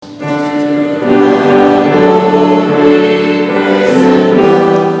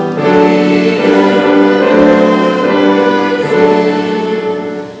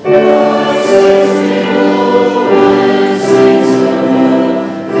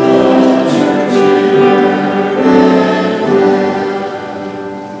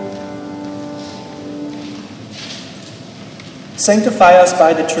Sanctify us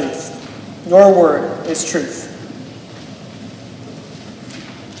by the truth. Your word is truth.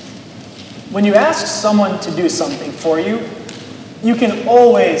 When you ask someone to do something for you, you can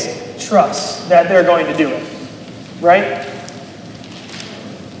always trust that they're going to do it, right?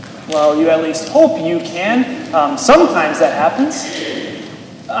 Well, you at least hope you can. Sometimes that happens.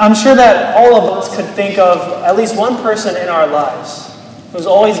 I'm sure that all of us could think of at least one person in our lives who's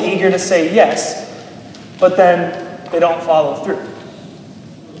always eager to say yes, but then they don't follow through.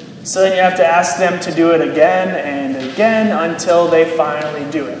 So then you have to ask them to do it again and again until they finally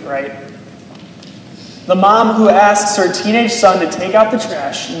do it, right? The mom who asks her teenage son to take out the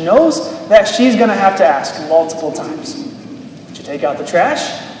trash knows that she's going to have to ask multiple times. Did you take out the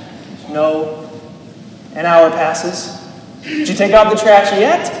trash? No. An hour passes. Did you take out the trash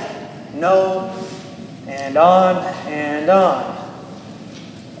yet? No. And on and on.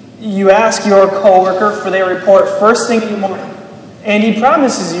 You ask your coworker for their report first thing in the morning, and he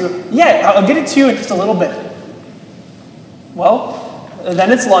promises you, yeah, I'll get it to you in just a little bit. Well,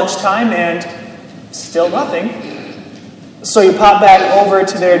 then it's lunchtime and still nothing. So you pop back over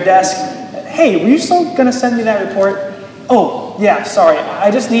to their desk. Hey, were you still going to send me that report? Oh, yeah, sorry.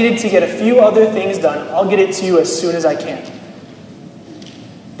 I just needed to get a few other things done. I'll get it to you as soon as I can.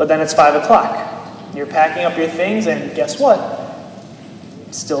 But then it's 5 o'clock. You're packing up your things, and guess what?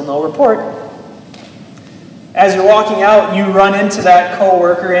 Still no report. As you're walking out, you run into that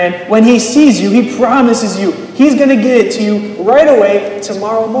coworker, and when he sees you, he promises you he's going to get it to you right away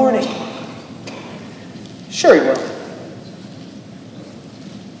tomorrow morning. Sure he will.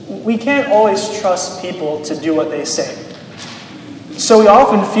 We can't always trust people to do what they say. So we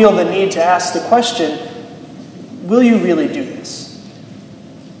often feel the need to ask the question, will you really do this?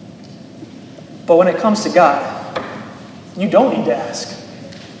 But when it comes to God, you don't need to ask.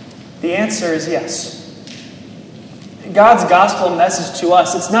 The answer is yes. God's gospel message to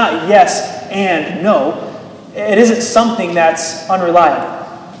us, it's not yes and no. It isn't something that's unreliable.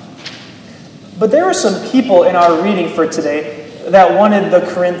 But there are some people in our reading for today that wanted the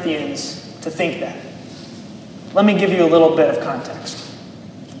Corinthians to think that. Let me give you a little bit of context.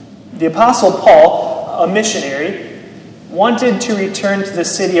 The Apostle Paul, a missionary, wanted to return to the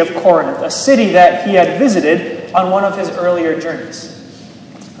city of Corinth, a city that he had visited on one of his earlier journeys.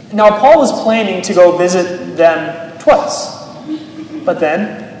 Now, Paul was planning to go visit them twice, but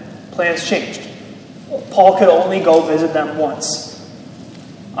then plans changed. Paul could only go visit them once.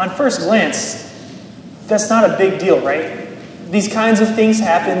 On first glance, that's not a big deal, right? These kinds of things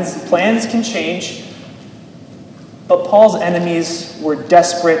happen, plans can change, but Paul's enemies were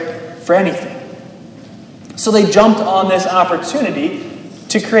desperate for anything. So they jumped on this opportunity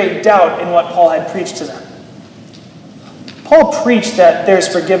to create doubt in what Paul had preached to them. Paul preached that there's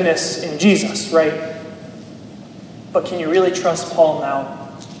forgiveness in Jesus, right? But can you really trust Paul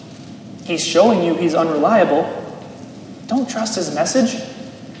now? He's showing you he's unreliable. Don't trust his message.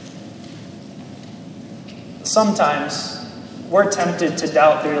 Sometimes we're tempted to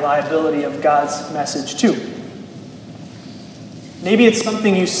doubt the reliability of God's message too. Maybe it's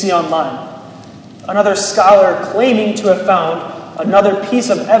something you see online. Another scholar claiming to have found another piece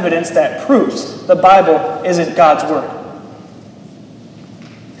of evidence that proves the Bible isn't God's word.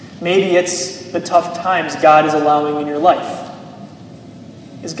 Maybe it's the tough times God is allowing in your life.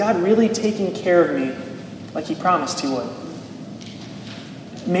 Is God really taking care of me like he promised he would?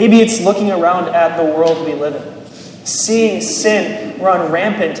 Maybe it's looking around at the world we live in, seeing sin run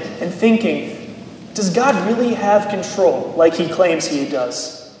rampant and thinking, does God really have control like he claims he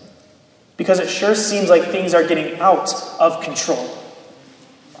does? Because it sure seems like things are getting out of control.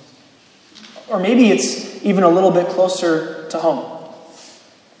 Or maybe it's even a little bit closer to home.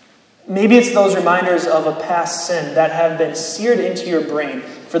 Maybe it's those reminders of a past sin that have been seared into your brain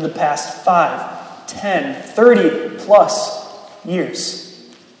for the past 5, 10, 30 plus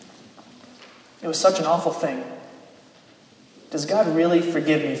years. It was such an awful thing. Does God really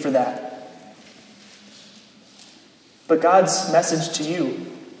forgive me for that? But God's message to you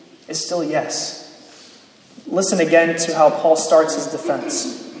is still yes. Listen again to how Paul starts his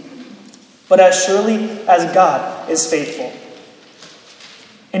defense. But as surely as God is faithful.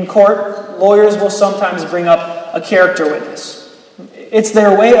 In court, lawyers will sometimes bring up a character witness. It's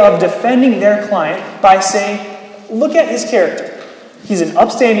their way of defending their client by saying, look at his character. He's an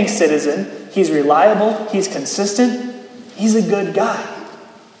upstanding citizen. He's reliable. He's consistent. He's a good guy.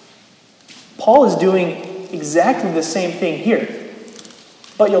 Paul is doing exactly the same thing here.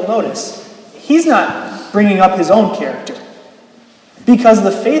 But you'll notice, he's not bringing up his own character. Because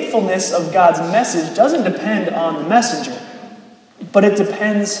the faithfulness of God's message doesn't depend on the messenger, but it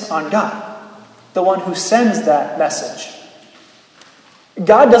depends on God, the one who sends that message.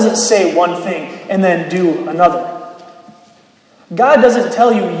 God doesn't say one thing and then do another. God doesn't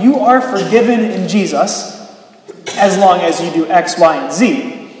tell you you are forgiven in Jesus as long as you do X, Y, and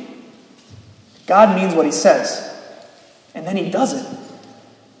Z. God means what he says. And then he does it.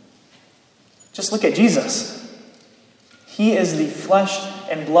 Just look at Jesus. He is the flesh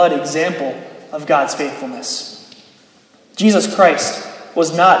and blood example of God's faithfulness. Jesus Christ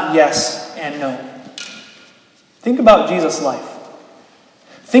was not yes and no. Think about Jesus' life.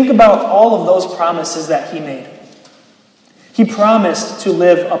 Think about all of those promises that he made. He promised to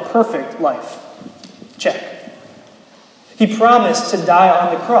live a perfect life. Check. He promised to die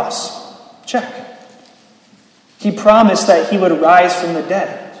on the cross. Check. He promised that he would rise from the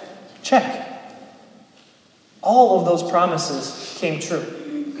dead. Check. All of those promises came true.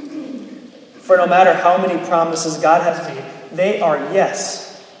 For no matter how many promises God has made, they are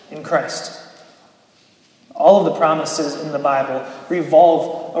yes in Christ. All of the promises in the Bible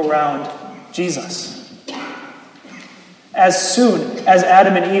revolve around Jesus. As soon as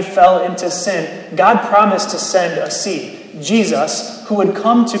Adam and Eve fell into sin, God promised to send a seed, Jesus, who would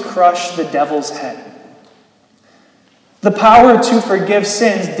come to crush the devil's head. The power to forgive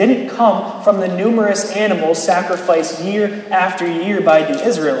sins didn't come from the numerous animals sacrificed year after year by the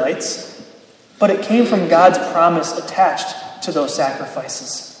Israelites, but it came from God's promise attached to those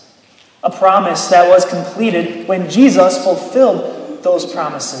sacrifices. A promise that was completed when Jesus fulfilled those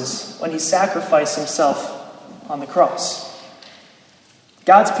promises when he sacrificed himself on the cross.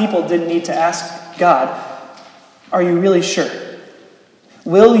 God's people didn't need to ask God, "Are you really sure?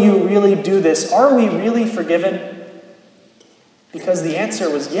 Will you really do this? Are we really forgiven?" Because the answer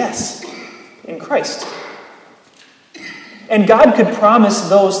was yes, in Christ. And God could promise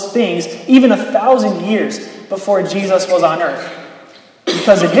those things even 1,000 years before Jesus was on earth,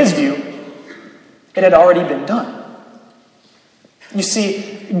 because in his view, it had already been done. You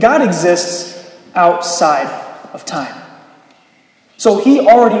see, God exists outside of time. So he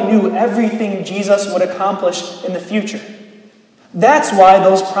already knew everything Jesus would accomplish in the future. That's why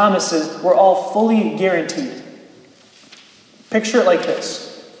those promises were all fully guaranteed. Picture it like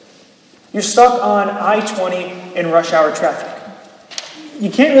this. You're stuck on I-20 in rush hour traffic.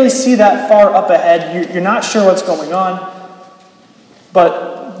 You can't really see that far up ahead. You're not sure what's going on.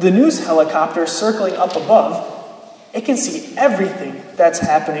 But the news helicopter circling up above, it can see everything that's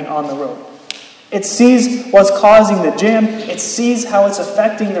happening on the road. It sees what's causing the jam. It sees how it's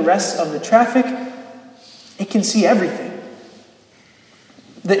affecting the rest of the traffic. It can see everything.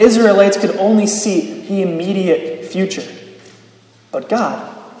 The Israelites could only see the immediate future. But God,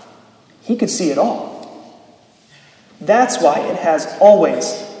 he could see it all. That's why it has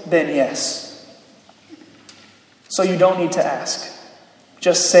always been yes. So you don't need to ask.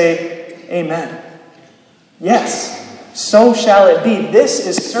 Just say, Amen. Yes, so shall it be. This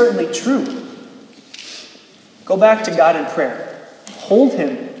is certainly true. Go back to God in prayer. Hold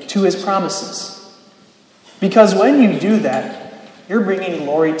him to his promises. Because when you do that, you're bringing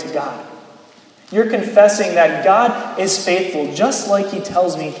glory to God. You're confessing that God is faithful just like he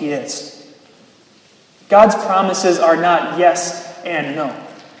tells me he is. God's promises are not yes and no.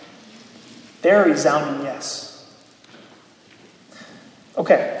 They're a resounding yes.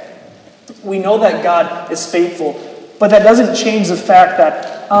 Okay, we know that God is faithful, but that doesn't change the fact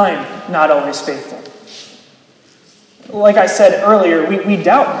that I'm not always faithful. Like I said earlier, we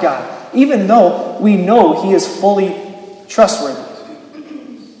doubt God, even though we know he is fully trustworthy.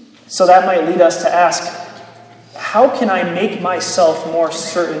 So that might lead us to ask, how can I make myself more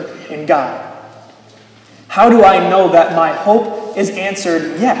certain in God? How do I know that my hope is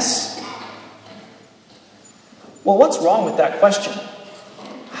answered yes? Well, what's wrong with that question?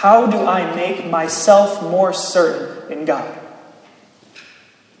 How do I make myself more certain in God?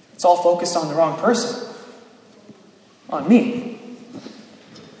 It's all focused on the wrong person. On me.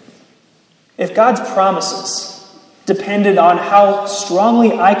 If God's promises depended on how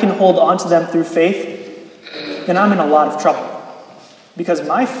strongly I can hold on to them through faith, then I'm in a lot of trouble. Because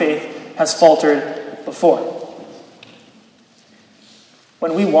my faith has faltered before.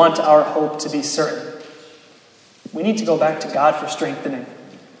 When we want our hope to be certain, we need to go back to God for strengthening.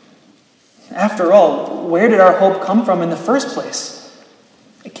 After all, where did our hope come from in the first place?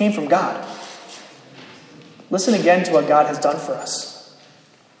 It came from God. Listen again to what God has done for us.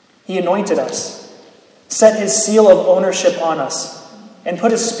 He anointed us, set his seal of ownership on us, and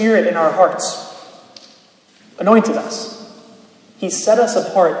put his Spirit in our hearts. Anointed us. He set us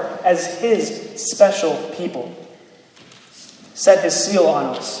apart as his special people. Set his seal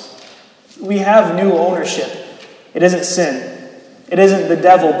on us. We have new ownership. It isn't sin. It isn't the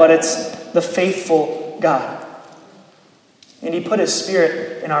devil, but it's the faithful God. and he put his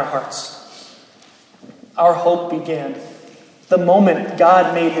Spirit in our hearts. Our hope began the moment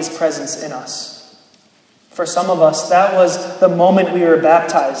God made his presence in us. For some of us, that was the moment we were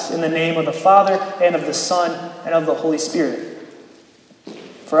baptized in the name of the Father and of the Son and of the Holy Spirit.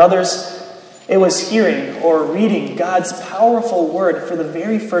 For others, it was hearing or reading God's powerful word for the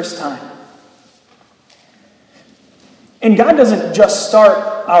very first time. And God doesn't just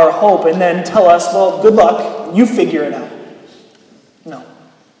start our hope and then tell us, well, good luck, you figure it out. No.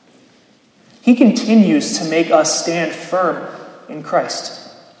 He continues to make us stand firm in Christ.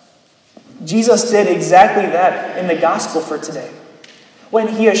 Jesus did exactly that in the gospel for today, when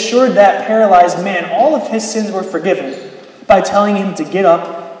he assured that paralyzed man all of his sins were forgiven by telling him to get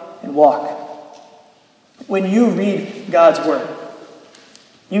up and walk. When you read God's word,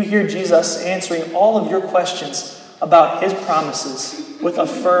 you hear Jesus answering all of your questions about his promises with a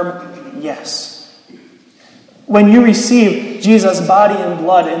firm yes. When you receive Jesus' body and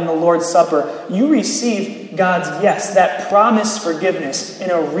blood in the Lord's Supper, you receive God's yes, that promised forgiveness in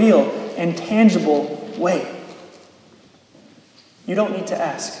a real and tangible way. You don't need to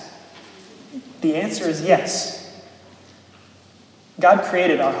ask. The answer is yes. God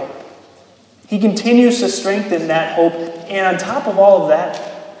created our hope. He continues to strengthen that hope, and on top of all of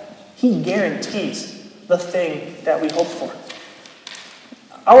that, he guarantees the thing that we hope for.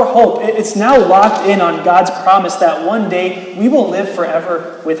 Our hope, it's now locked in on God's promise that one day we will live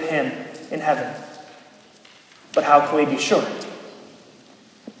forever with him in heaven. But how can we be sure?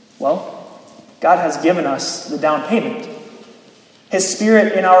 Well, God has given us the down payment, his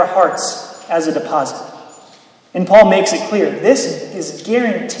Spirit in our hearts as a deposit. And Paul makes it clear, this is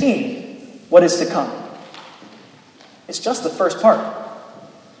guaranteeing what is to come. It's just the first part.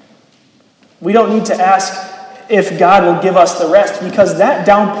 We don't need to ask if God will give us the rest, because that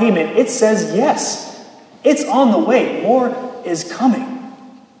down payment, it says yes. It's on the way. More is coming.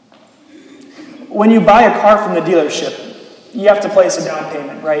 When you buy a car from the dealership, you have to place a down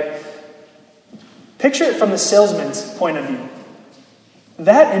payment, right? Picture it from the salesman's point of view.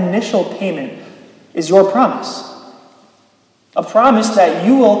 That initial payment is your promise. A promise that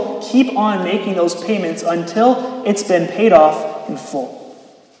you will keep on making those payments until it's been paid off in full.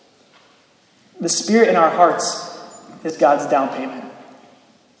 The Spirit in our hearts is God's down payment.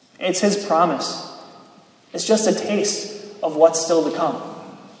 It's his promise. It's just a taste of what's still to come.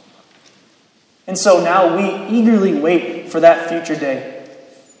 And so now we eagerly wait for that future day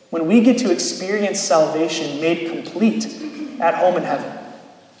when we get to experience salvation made complete at home in heaven.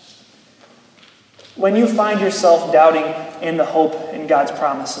 When you find yourself doubting in the hope in God's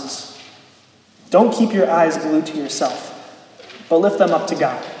promises, don't keep your eyes glued to yourself, but lift them up to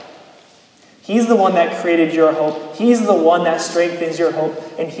God. He's the one that created your hope. He's the one that strengthens your hope.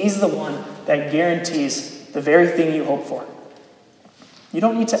 And he's the one that guarantees the very thing you hope for. You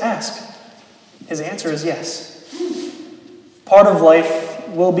don't need to ask. His answer is yes. Part of life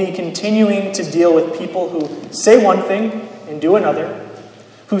will be continuing to deal with people who say one thing and do another,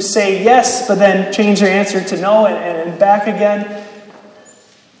 who say yes, but then change their answer to no and back again.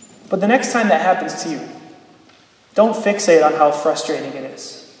 But the next time that happens to you, don't fixate on how frustrating it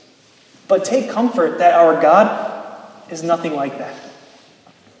is. But take comfort that our God is nothing like that.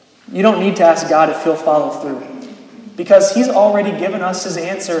 You don't need to ask God if he'll follow through, because he's already given us his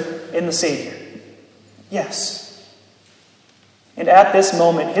answer in the Savior. Yes. And at this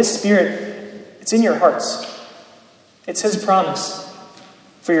moment, his Spirit, it's in your hearts. It's his promise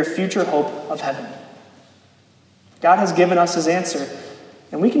for your future hope of heaven. God has given us his answer,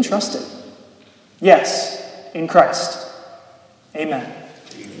 and we can trust it. Yes, in Christ. Amen.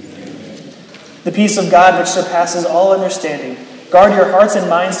 The peace of God, which surpasses all understanding, guard your hearts and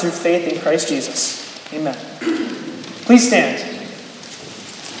minds through faith in Christ Jesus. Amen. Please stand.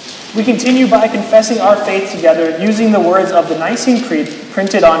 We continue by confessing our faith together using the words of the Nicene Creed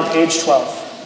printed on page 12.